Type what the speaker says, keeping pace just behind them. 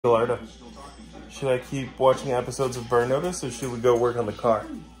Gallardo, should I keep watching episodes of Burn Notice or should we go work on the car?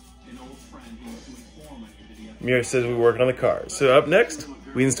 Mira says we work on the car. So up next,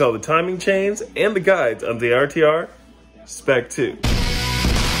 we install the timing chains and the guides on the RTR Spec 2.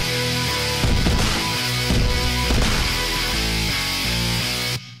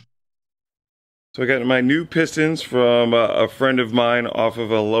 So I got my new pistons from a friend of mine off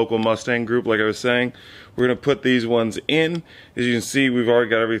of a local Mustang group, like I was saying. We're gonna put these ones in. As you can see, we've already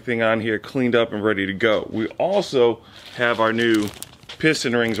got everything on here cleaned up and ready to go. We also have our new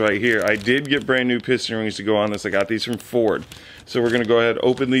piston rings right here. I did get brand new piston rings to go on this. I got these from Ford. So we're gonna go ahead,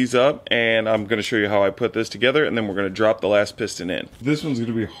 open these up, and I'm gonna show you how I put this together, and then we're gonna drop the last piston in. This one's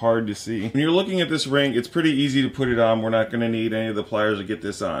gonna be hard to see. When you're looking at this ring, it's pretty easy to put it on. We're not gonna need any of the pliers to get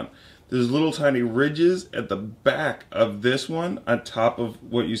this on. There's little tiny ridges at the back of this one on top of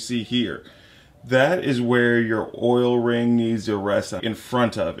what you see here. That is where your oil ring needs to rest in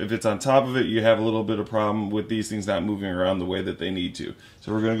front of. If it's on top of it, you have a little bit of problem with these things not moving around the way that they need to.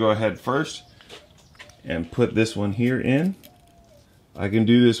 So we're gonna go ahead first and put this one here in. I can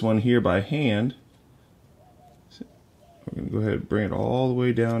do this one here by hand. We're gonna go ahead and bring it all the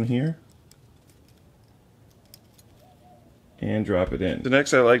way down here and drop it in. So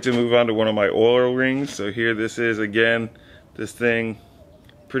next I like to move on to one of my oil rings. So here this is, again, this thing,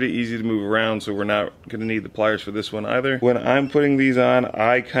 pretty easy to move around, so we're not gonna need the pliers for this one either. When I'm putting these on,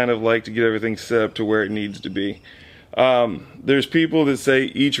 I kind of like to get everything set up to where it needs to be. There's people that say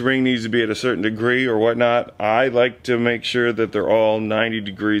each ring needs to be at a certain degree or whatnot. I like to make sure that they're all 90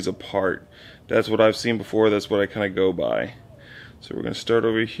 degrees apart. That's what I've seen before, that's what I kind of go by. So we're gonna start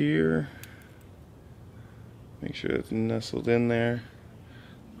over here. Make sure it's nestled in there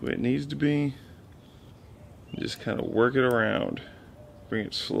the way it needs to be. And just kind of work it around. Bring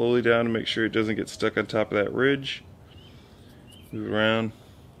it slowly down to make sure it doesn't get stuck on top of that ridge. Move around.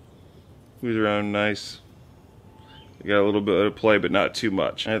 Move around nice. We got a little bit of play, but not too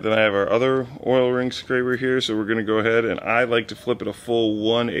much. And then I have our other oil ring scraper here, so we're gonna go ahead and I like to flip it a full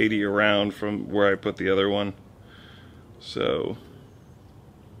 180 around from where I put the other one. So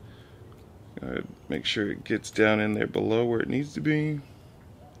go ahead, make sure it gets down in there below where it needs to be.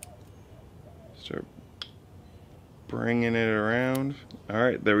 Start bringing it around. All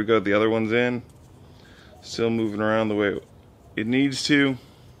right, there we go. The other one's in. Still moving around the way it needs to.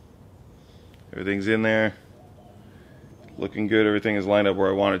 Everything's in there. Looking good. Everything is lined up where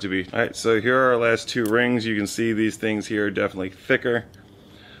I want it to be. All right, so here are our last two rings. You can see these things here are definitely thicker.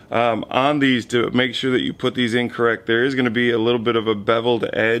 On these, to make sure that you put these in correct, there is going to be a little bit of a beveled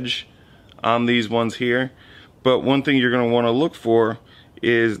edge on these ones here. But one thing you're going to want to look for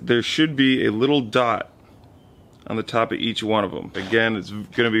is there should be a little dot on the top of each one of them. Again, it's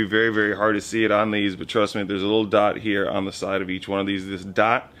going to be very, very hard to see it on these, but trust me, there's a little dot here on the side of each one of these. This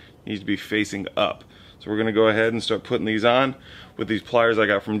dot needs to be facing up. So we're going to go ahead and start putting these on with these pliers I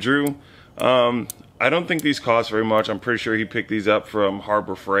got from Drew. I don't think these cost very much. I'm pretty sure he picked these up from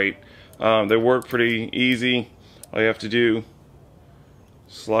Harbor Freight. They work pretty easy. All you have to do,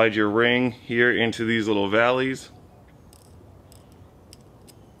 slide your ring here into these little valleys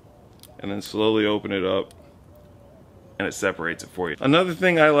and then slowly open it up and it separates it for you. Another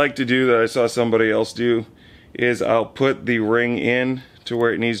thing I like to do that I saw somebody else do is I'll put the ring in to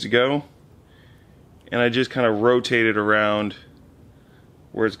where it needs to go and I just kind of rotate it around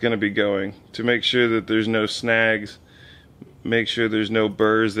where it's going to be going to make sure that there's no snags, make sure there's no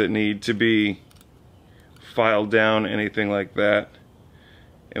burrs that need to be filed down, anything like that.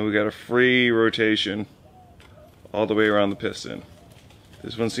 And we got a free rotation all the way around the piston.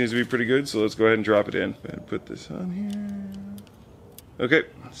 This one seems to be pretty good, so let's go ahead and drop it in. Go ahead and put this on here. Okay,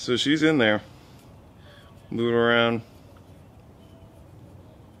 so she's in there. Moving around.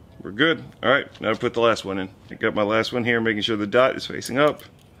 We're good. Alright, now put the last one in. I got my last one here, making sure the dot is facing up.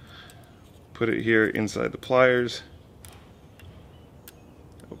 Put it here inside the pliers.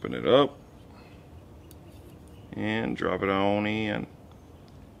 Open it up. And drop it on in.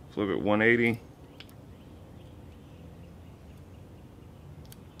 Flip it 180.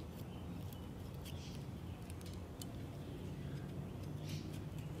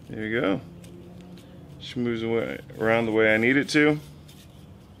 There you go. Just moves around the way I need it to.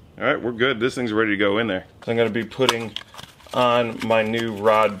 Alright, we're good. This thing's ready to go in there. So I'm going to be putting on my new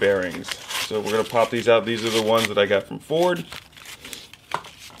rod bearings. So we're going to pop these out. These are the ones that I got from Ford.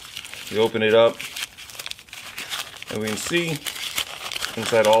 You open it up and we can see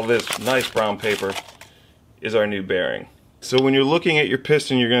inside all this nice brown paper is our new bearing. So when you're looking at your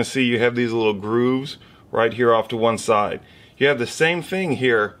piston, you're going to see you have these little grooves right here off to one side. You have the same thing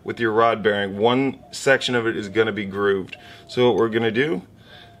here with your rod bearing. One section of it is going to be grooved. So what we're going to do,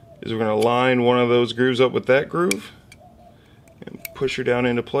 is we're going to line one of those grooves up with that groove and push her down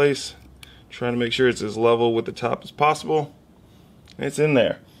into place, trying to make sure it's as level with the top as possible. And it's in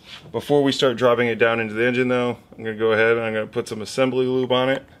there. Before we start dropping it down into the engine though, I'm going to go ahead and I'm going to put some assembly lube on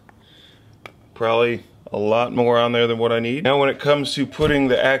it. Probably a lot more on there than what I need. Now when it comes to putting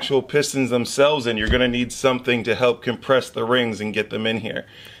the actual pistons themselves in, you're going to need something to help compress the rings and get them in here.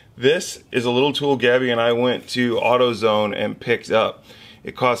 This is a little tool Gabby and I went to AutoZone and picked up.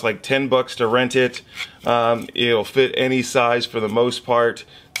 It costs like 10 bucks to rent it. It'll fit any size for the most part.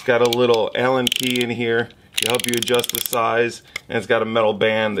 It's got a little Allen key in here to help you adjust the size, and it's got a metal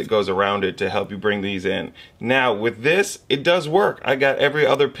band that goes around it to help you bring these in. Now with this, it does work. I got every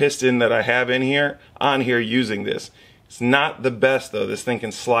other piston that I have in here on here using this. It's not the best though. This thing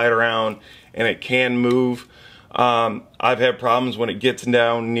can slide around and it can move. I've had problems when it gets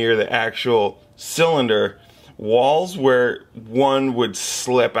down near the actual cylinder walls where one would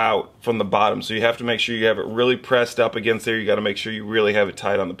slip out from the bottom, so you have to make sure you have it really pressed up against there. You got to make sure you really have it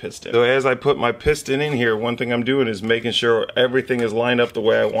tight on the piston. So as I put my piston in here, one thing I'm doing is making sure everything is lined up the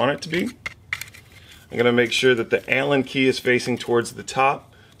way I want it to be. I'm going to make sure that the Allen key is facing towards the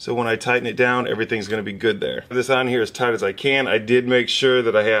top, so when I tighten it down, everything's going to be good there. This on here as tight as I can. I did make sure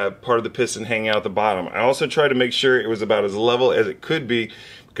that I have part of the piston hanging out the bottom. I also tried to make sure it was about as level as it could be,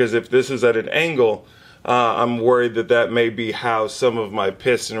 because if this is at an angle, I'm worried that that may be how some of my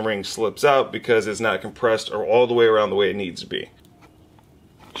piston ring slips out because it's not compressed or all the way around the way it needs to be.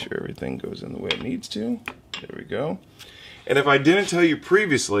 Make sure everything goes in the way it needs to. There we go. And if I didn't tell you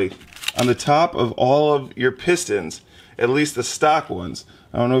previously, on the top of all of your pistons, at least the stock ones,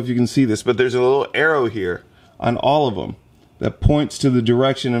 I don't know if you can see this, but there's a little arrow here on all of them that points to the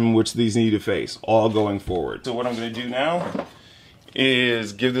direction in which these need to face, all going forward. So what I'm going to do now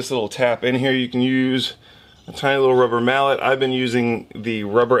is give this a little tap in here. You can use a tiny little rubber mallet. I've been using the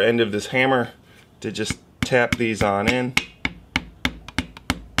rubber end of this hammer to just tap these on in.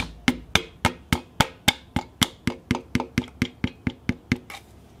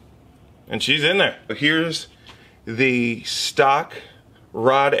 And she's in there. Here's the stock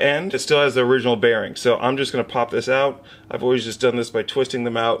rod end. It still has the original bearing, so I'm just going to pop this out. I've always just done this by twisting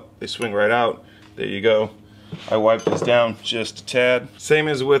them out. They swing right out. There you go. I wipe this down just a tad. Same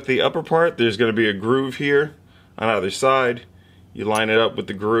as with the upper part, there's going to be a groove here on either side. You line it up with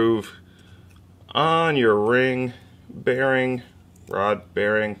the groove on your ring, bearing, rod,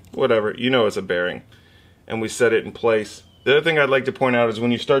 bearing, whatever. You know it's a bearing. And we set it in place. The other thing I'd like to point out is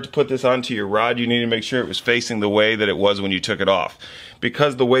when you start to put this onto your rod, you need to make sure it was facing the way that it was when you took it off.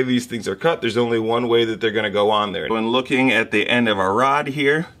 Because the way these things are cut, there's only one way that they're going to go on there. When looking at the end of our rod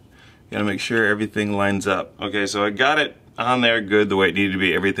here, gotta make sure everything lines up. Okay, so I got it on there good the way it needed to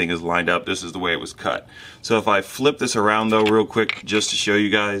be. Everything is lined up. This is the way it was cut. So if I flip this around though real quick just to show you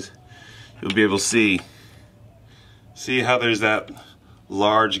guys, you'll be able to see how there's that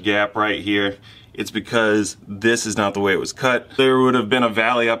large gap right here. It's because this is not the way it was cut. There would have been a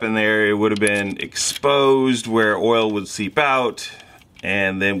valley up in there. It would have been exposed where oil would seep out,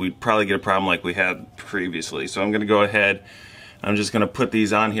 and then we'd probably get a problem like we had previously. So I'm gonna go ahead, I'm just going to put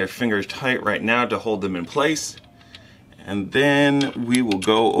these on here fingers tight right now to hold them in place. And then we will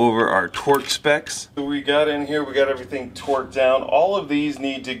go over our torque specs. So we got in here, we got everything torqued down. All of these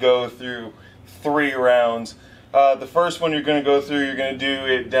need to go through 3 rounds. The first one you're going to go through, you're going to do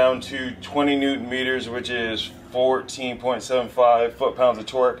it down to 20 Newton meters, which is 14.75 foot-pounds of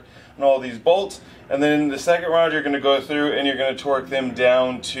torque on all these bolts. And then the second round you're going to go through and you're going to torque them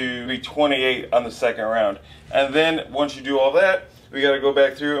down to 28 on the second round. And then once you do all that, we got to go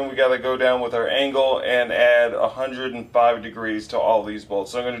back through and we got to go down with our angle and add 105 degrees to all these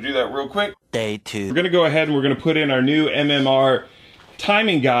bolts. So I'm going to do that real quick. Day 2. We're going to go ahead and we're going to put in our new MMR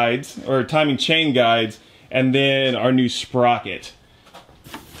timing guides, or timing chain guides, and then our new sprocket.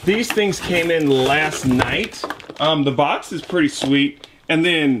 These things came in last night. The box is pretty sweet. And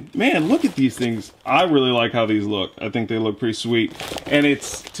then, man, look at these things. I really like how these look. I think they look pretty sweet. And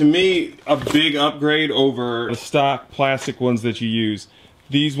it's, to me, a big upgrade over the stock plastic ones that you use.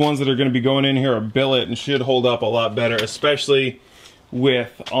 These ones that are going to be going in here are billet and should hold up a lot better, especially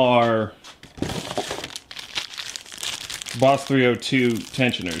with our Boss 302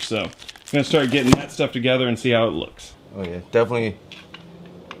 tensioners. So I'm going to start getting that stuff together and see how it looks. Oh yeah, definitely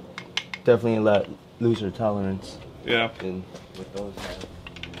a lot looser tolerance. Yeah. Than with those guys.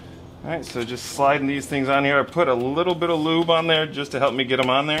 Alright, so just sliding these things on here. I put a little bit of lube on there just to help me get them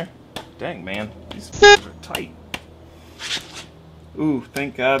on there. Dang, man, these are tight. Ooh,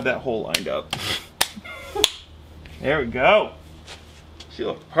 thank God that hole lined up. There we go. She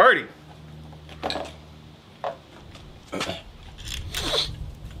looks party.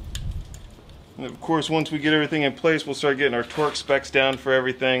 And of course, once we get everything in place, we'll start getting our torque specs down for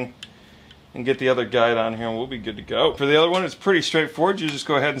everything and get the other guide on here and we'll be good to go. For the other one, it's pretty straightforward. You just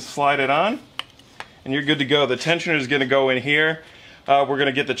go ahead and slide it on and you're good to go. The tensioner is going to go in here. We're going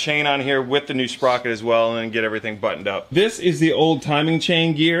to get the chain on here with the new sprocket as well and then get everything buttoned up. This is the old timing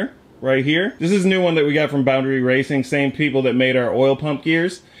chain gear right here. This is a new one that we got from Boundary Racing, same people that made our oil pump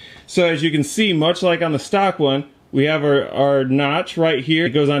gears. So as you can see, much like on the stock one, we have our notch right here. It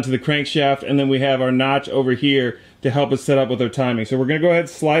goes onto the crankshaft, and then we have our notch over here to help us set up with our timing. So we're going to go ahead and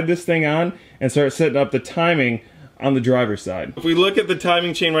slide this thing on and start setting up the timing on the driver's side. If we look at the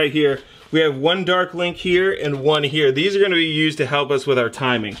timing chain right here, we have one dark link here and one here. These are going to be used to help us with our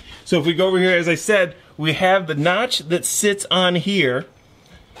timing. So if we go over here, as I said, we have the notch that sits on here.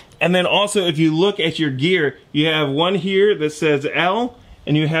 And then also, if you look at your gear, you have one here that says L,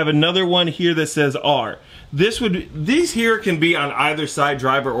 and you have another one here that says R. These here can be on either side,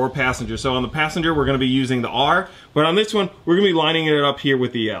 driver or passenger. So on the passenger, we're going to be using the R, but on this one, we're going to be lining it up here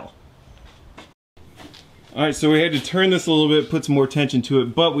with the L. All right, so we had to turn this a little bit, put some more tension to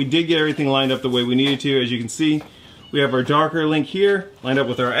it, but we did get everything lined up the way we needed to. As you can see, we have our darker link here, lined up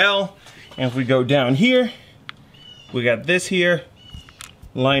with our L, and if we go down here, we got this here,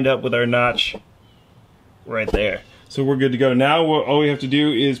 lined up with our notch right there. So we're good to go. Now all we have to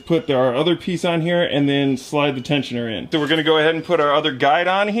do is put our other piece on here and then slide the tensioner in. So we're gonna go ahead and put our other guide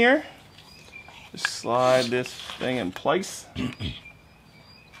on here. Just slide this thing in place.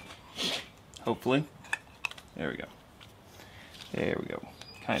 Hopefully. There we go. There we go.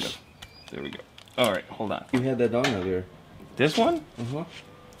 Kind of. There we go. All right, hold on. You had that on earlier. This one? Uh-huh.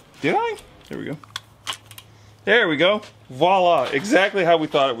 Did I? There we go. There we go. Voila. Exactly how we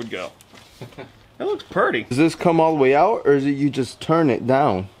thought it would go. It looks pretty. Does this come all the way out, or is it you just turn it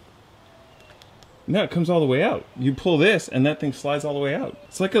down? No, it comes all the way out. You pull this, and that thing slides all the way out.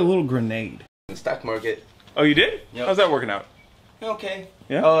 It's like a little grenade. The stock market. Oh, you did? Yep. How's that working out? Okay.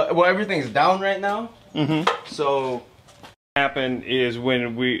 Yeah? Well, everything's down right now. Mm-hmm. So what happen is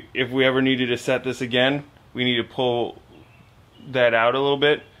if we ever needed to set this again, we need to pull that out a little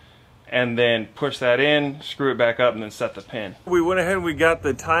bit and then push that in, screw it back up, and then set the pin. We went ahead and we got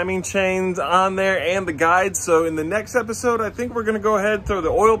the timing chains on there and the guides. So in the next episode, I think we're gonna go ahead and throw the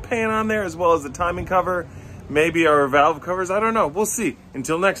oil pan on there as well as the timing cover, maybe our valve covers, I don't know, we'll see.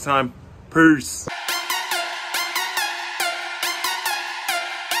 Until next time, peace.